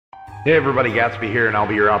Hey everybody, Gatsby here, and I'll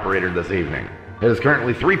be your operator this evening. It is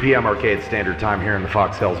currently 3 p.m. Arcade Standard Time here in the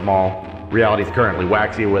Fox Hills Mall. Reality is currently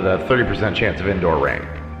waxy with a 30% chance of indoor rain.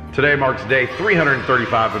 Today marks day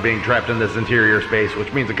 335 of being trapped in this interior space,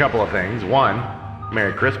 which means a couple of things. One,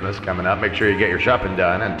 Merry Christmas coming up, make sure you get your shopping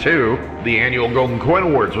done. And two, the annual Golden Coin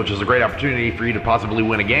Awards, which is a great opportunity for you to possibly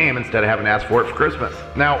win a game instead of having to ask for it for Christmas.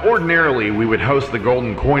 Now, ordinarily, we would host the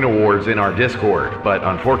Golden Coin Awards in our Discord, but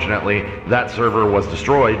unfortunately, that server was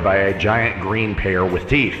destroyed by a giant green pear with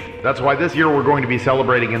teeth. That's why this year we're going to be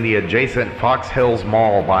celebrating in the adjacent Fox Hills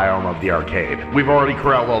Mall biome of the arcade. We've already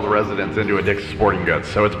corralled all the residents into a Dick's Sporting Goods,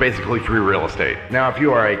 so it's basically free real estate. Now, if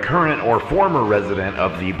you are a current or former resident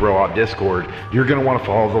of the Bro-Out Discord, you're going to want to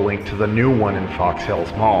follow the link to the new one in Fox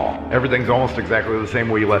Hills Mall. Everything's almost exactly the same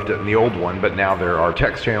way you left it in the old one, but now there are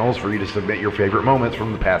text channels for you to submit your favorite moments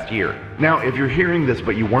from the past year. Now, if you're hearing this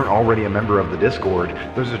but you weren't already a member of the Discord,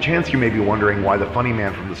 there's a chance you may be wondering why the funny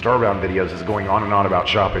man from the Starbound videos is going on and on about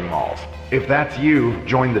shopping malls. If that's you,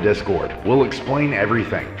 join the Discord. We'll explain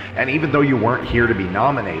everything. And even though you weren't here to be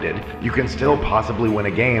nominated, you can still possibly win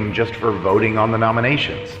a game just for voting on the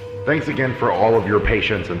nominations. Thanks again for all of your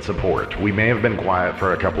patience and support. We may have been quiet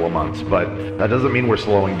for a couple of months, but that doesn't mean we're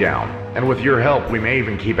slowing down. And with your help, we may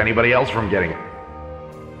even keep anybody else from getting